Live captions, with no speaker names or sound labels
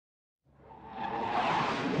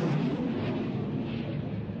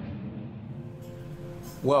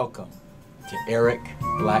Welcome to Eric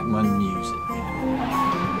Blackmon Music.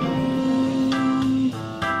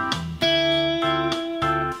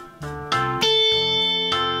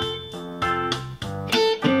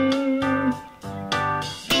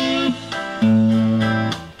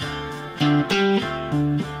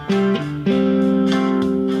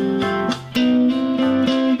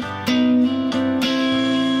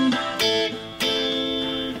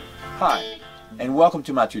 Hi, and welcome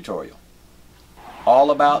to my tutorial,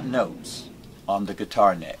 all about notes on the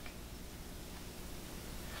guitar neck.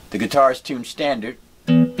 The guitar is tuned standard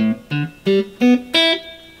E,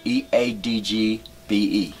 A, D, G,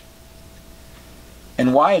 B, E.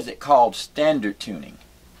 And why is it called standard tuning?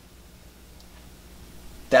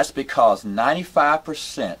 That's because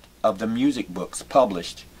 95% of the music books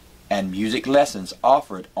published and music lessons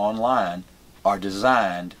offered online are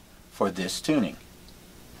designed for this tuning.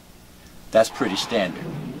 That's pretty standard.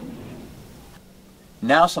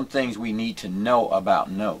 Now some things we need to know about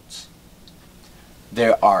notes.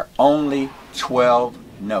 There are only 12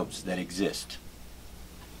 notes that exist.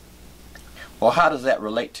 Well, how does that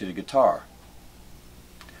relate to the guitar?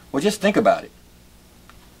 Well, just think about it.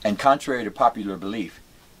 And contrary to popular belief,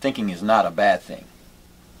 thinking is not a bad thing.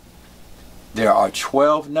 There are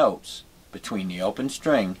 12 notes between the open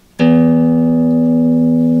string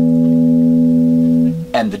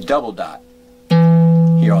and the double dot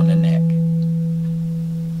here on the neck.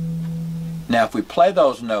 Now if we play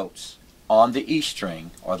those notes on the E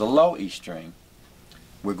string or the low E string,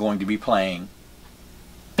 we're going to be playing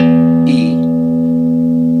E,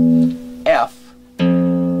 F,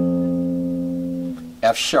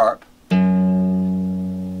 F sharp,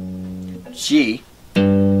 G,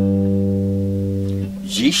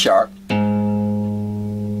 G sharp,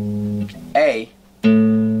 A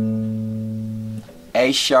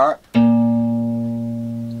sharp,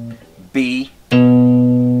 B,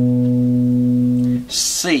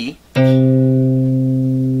 C,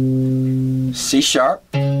 C sharp,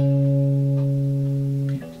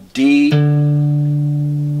 D,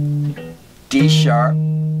 D sharp,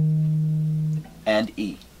 and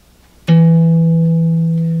E.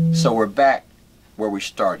 So we're back where we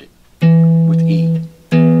started with E.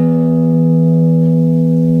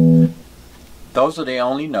 Those are the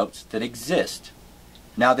only notes that exist.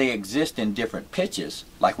 Now they exist in different pitches,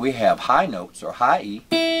 like we have high notes or high E,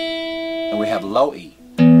 and we have low E.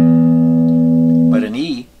 But an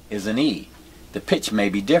E is an E. The pitch may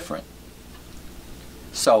be different.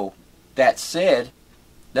 So that said,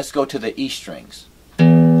 let's go to the E strings.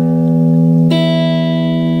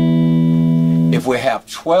 If we have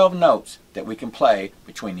 12 notes that we can play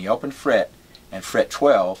between the open fret and fret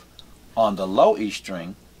 12 on the low E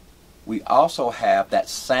string, we also have that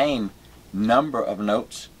same number of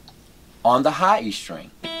notes on the high E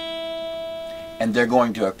string, and they're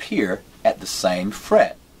going to appear at the same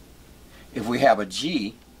fret. If we have a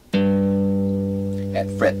G at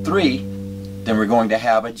fret 3, then we're going to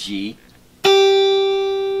have a G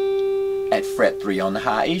at fret 3 on the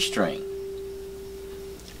high E string.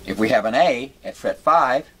 If we have an A at fret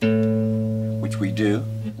 5, which we do,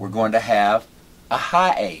 we're going to have a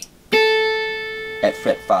high A at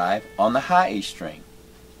fret 5 on the high E string.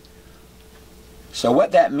 So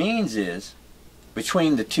what that means is,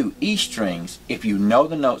 between the two E strings, if you know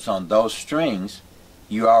the notes on those strings,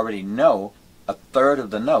 you already know a third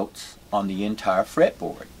of the notes on the entire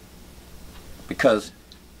fretboard. Because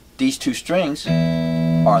these two strings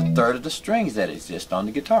are a third of the strings that exist on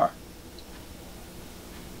the guitar.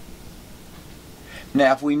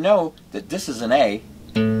 Now if we know that this is an A,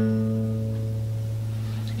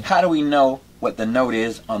 how do we know what the note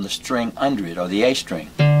is on the string under it, or the A string?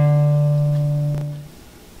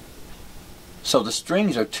 So the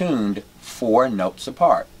strings are tuned 4 notes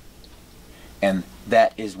apart, and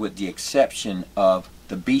that is with the exception of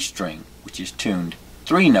the B string, which is tuned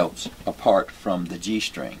 3 notes apart from the G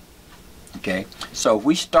string. Okay, so if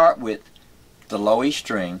we start with the low E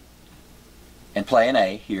string and play an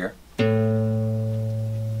A here,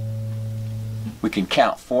 we can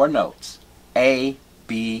count 4 notes: A,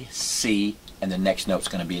 B, C, and the next note's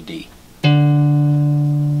going to be a D.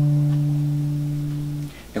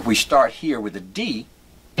 If we start here with a D,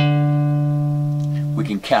 we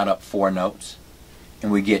can count up 4 notes, and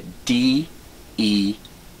we get D, E,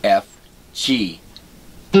 F, G.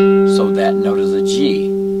 So that note is a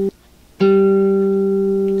G.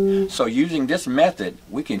 So using this method,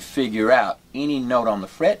 we can figure out any note on the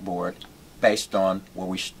fretboard based on where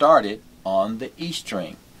we started on the E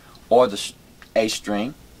string, or the A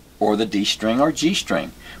string, or the D string, or G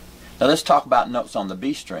string. Now let's talk about notes on the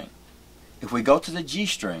B string. If we go to the G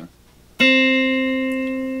string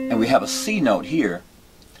and we have a C note here,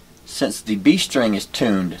 since the B string is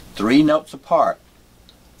tuned 3 notes apart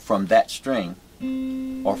from that string,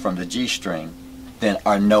 or from the G string, then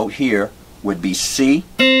our note here would be C,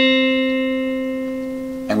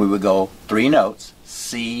 and we would go 3 notes,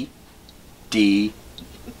 C, D,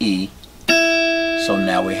 E. So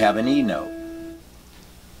now we have an E note.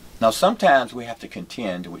 Now sometimes we have to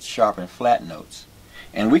contend with sharp and flat notes,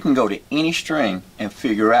 and we can go to any string and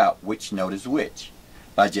figure out which note is which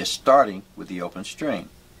by just starting with the open string.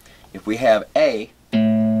 If we have A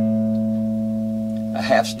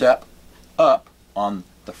half step up on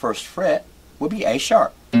the first fret will be A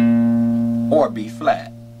sharp or B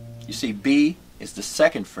flat. You see, B is the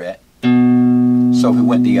second fret, so if we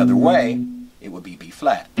went the other way it would be B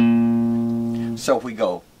flat. So if we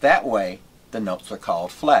go that way, the notes are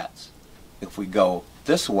called flats. If we go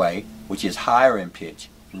this way, which is higher in pitch,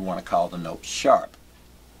 we want to call the note sharp.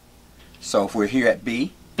 So if we're here at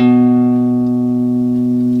B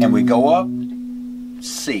and we go up,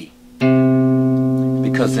 C,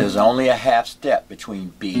 because there's only a half step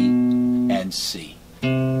between B and C.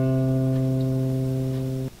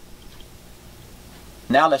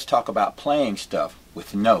 Now let's talk about playing stuff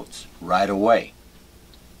with notes right away.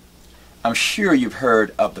 I'm sure you've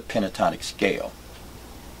heard of the pentatonic scale,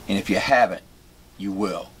 and if you haven't, you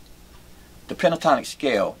will. The pentatonic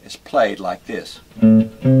scale is played like this.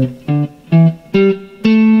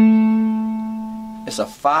 It's a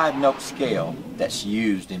 5-note scale that's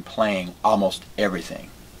used in playing almost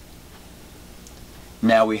everything.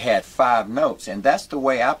 Now we had 5 notes, and that's the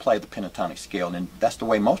way I play the pentatonic scale, and that's the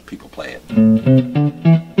way most people play it.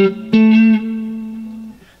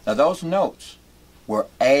 Now those notes were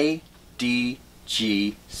A, D,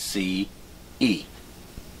 G, C, E.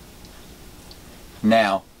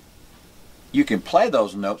 Now you can play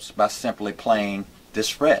those notes by simply playing this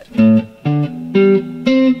fret.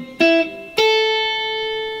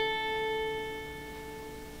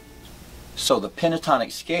 So the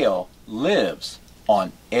pentatonic scale lives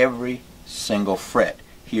on every single fret.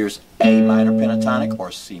 Here's A minor pentatonic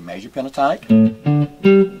or C major pentatonic,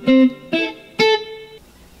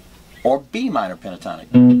 or B minor pentatonic,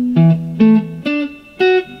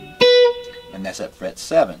 and that's at fret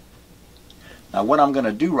 7. Now what I'm going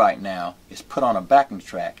to do right now is put on a backing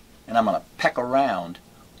track, and I'm going to peck around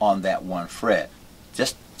on that one fret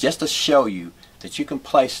just to show you that you can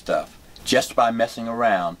play stuff just by messing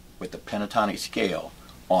around with the pentatonic scale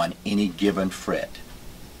on any given fret.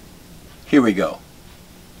 Here we go.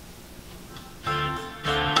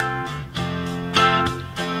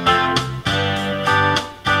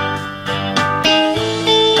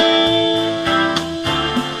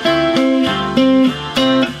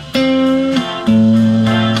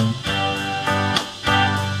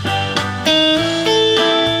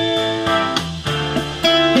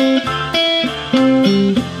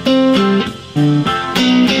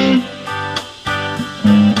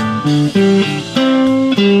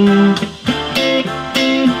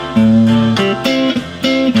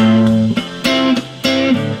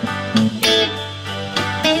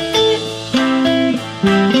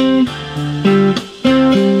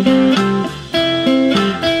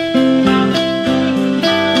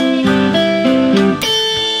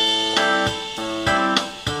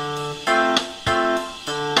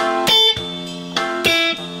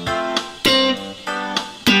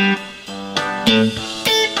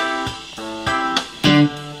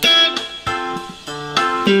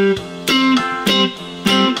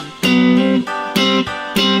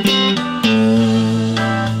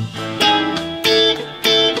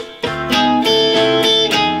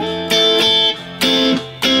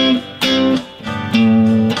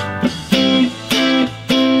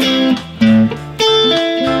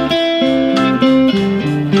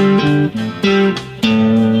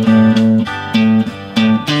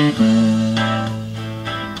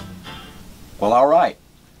 Well, all right.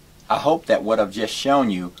 I hope that what I've just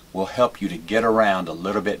shown you will help you to get around a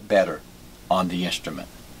little bit better on the instrument.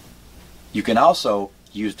 You can also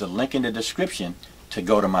use the link in the description to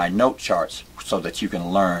go to my note charts so that you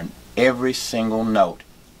can learn every single note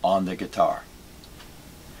on the guitar.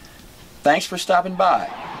 Thanks for stopping by,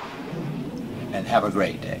 and have a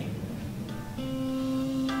great day.